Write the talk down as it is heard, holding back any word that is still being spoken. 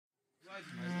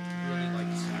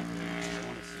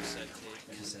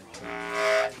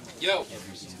Yo,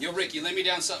 Ricky, lay me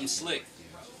down something slick.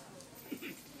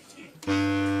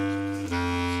 Alright,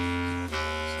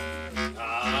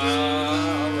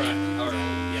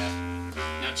 yeah.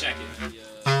 Now check it.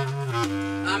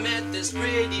 I met this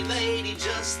pretty lady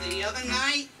just the other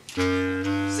night.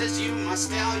 Says you my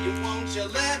stallion, won't you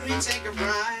let me take a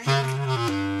ride?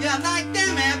 Yeah, I like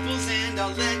them apples and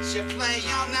I'll let you play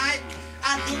all night.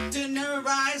 I looked in her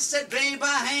eyes, said, babe,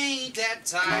 I ain't that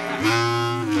tired.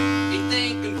 Ain't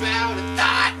thinking about a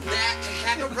thought that can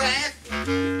have a wreck.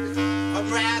 I'm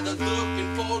rather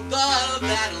looking for love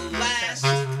that'll last.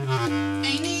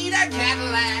 Ain't need a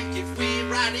Cadillac if we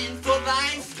ride in for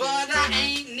life, but I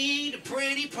ain't need a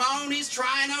pretty ponies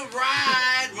trying to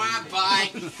ride my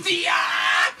bike.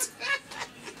 Fiat!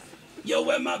 Yo,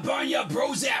 where my barnyard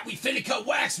bros at? We finna cut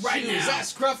wax right now. Is that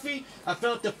Scruffy? I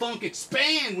felt the funk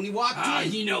expand when he walked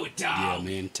in. You know it, dog. Yeah,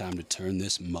 man, time to turn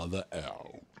this mother out.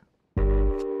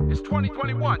 It's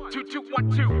 2021,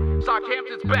 2212.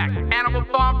 Sockhampton's back. Animal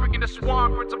Farm, bringing the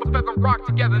swarm. Birds of a feather rock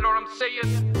together, know what I'm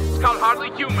saying? It's called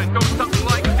Hardly Human. Goes something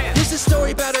like this. Here's a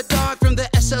story about a dog from the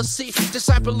SLC,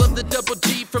 disciple of the double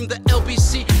G from the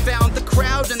LBC. Found the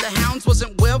crowd and the hounds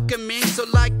wasn't welcoming, so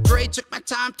like Dre, took my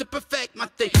time to perfect my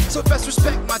thing. So best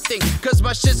respect my thing, cause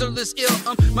my shizzle is ill.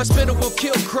 My spittle will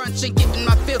kill, crunch and get in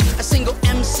my feel. A single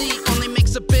MC only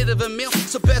makes a bit of a meal,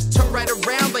 so best turn right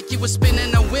around like you was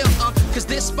spinning a wheel. Cause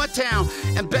this my town,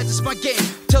 and bet it's my game.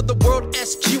 Tell the world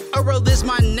SQRL is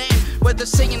my name. Whether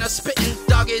singing or spitting,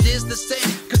 dog, it is the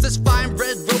same. Cause this fine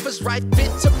red rover's right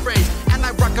fit to frame. And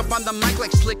I rock up on the mic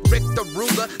like Slick Rick the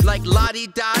Ruler. Like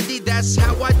Lottie-Dottie, that's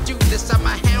how I do this. I'm a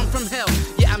hound from hell,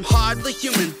 yeah, I'm hardly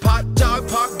human. Part dog,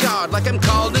 part god, like I'm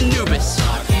called Anubis.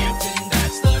 Sockhampton,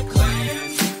 that's the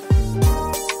clan.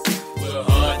 We're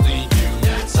hardly human.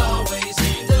 That's always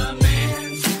in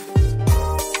demand.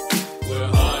 We're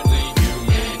hardly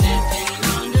human. And if you can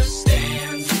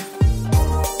understand,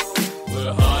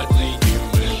 we're hardly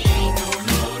human. We ain't no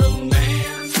mortal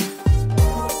man.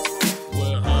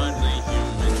 We're hardly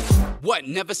human. What,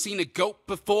 never seen a goat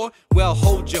before? Well,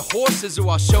 hold your horses or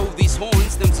I'll show these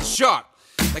horns, them's a shark.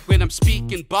 Like when I'm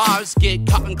speaking bars, get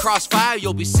caught in crossfire,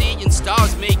 you'll be seeing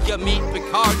stars. Make you meet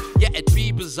Picard, yeah, it'd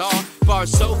be bizarre.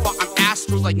 Bars so far, I'm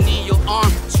astral like Neil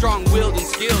Arm. Strong-willed and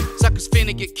skilled, suckers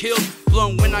finna get killed.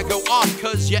 Blown when I go off,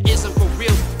 cause ya isn't for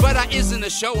real. But I isn't a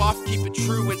show-off, keep it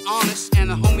true and honest. And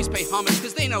the homies pay homage,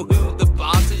 cause they know who the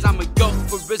boss is. I'm a goat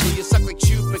for Rizzle, you suck like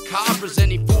chupacabras.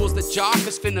 Any fools that jock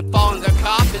us finna fall in their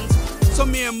coffins. So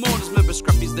mere mortals, remember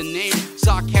Scruffy's the name.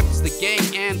 Sockhampton's the gang,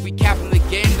 and we capping the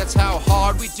game. That's how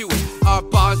hard we do it. Our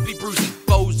bars be bruising,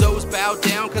 bozos bow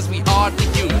down, cause we hardly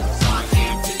human.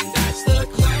 Sockhampton, that's the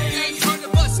clan. Ain't heard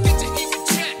of us, get your evil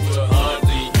check. We're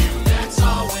hardly human. That's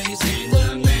always in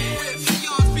demand.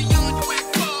 We're beyond whack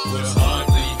balls. We're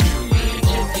hardly human. And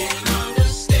if you can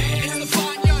understand, it's the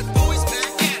barnyard boys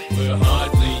back at it. We're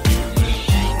hardly human. We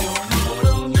ain't no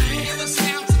mortal man. Hear the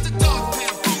sounds of the dog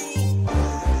pound, fool.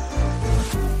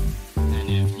 And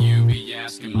if you be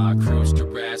asking, my crew's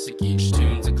Jurassic, each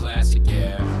tune's a classic,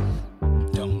 yeah.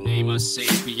 Don't name us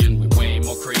sapien, we're way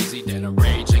more crazy than a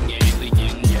raging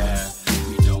alien, yeah.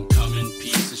 We don't come in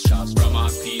pieces, shots from our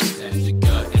piece, and to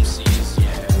gut MCs,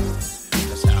 yeah.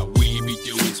 That's how we be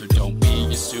doing, so don't be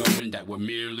assuming that we're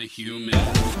merely human.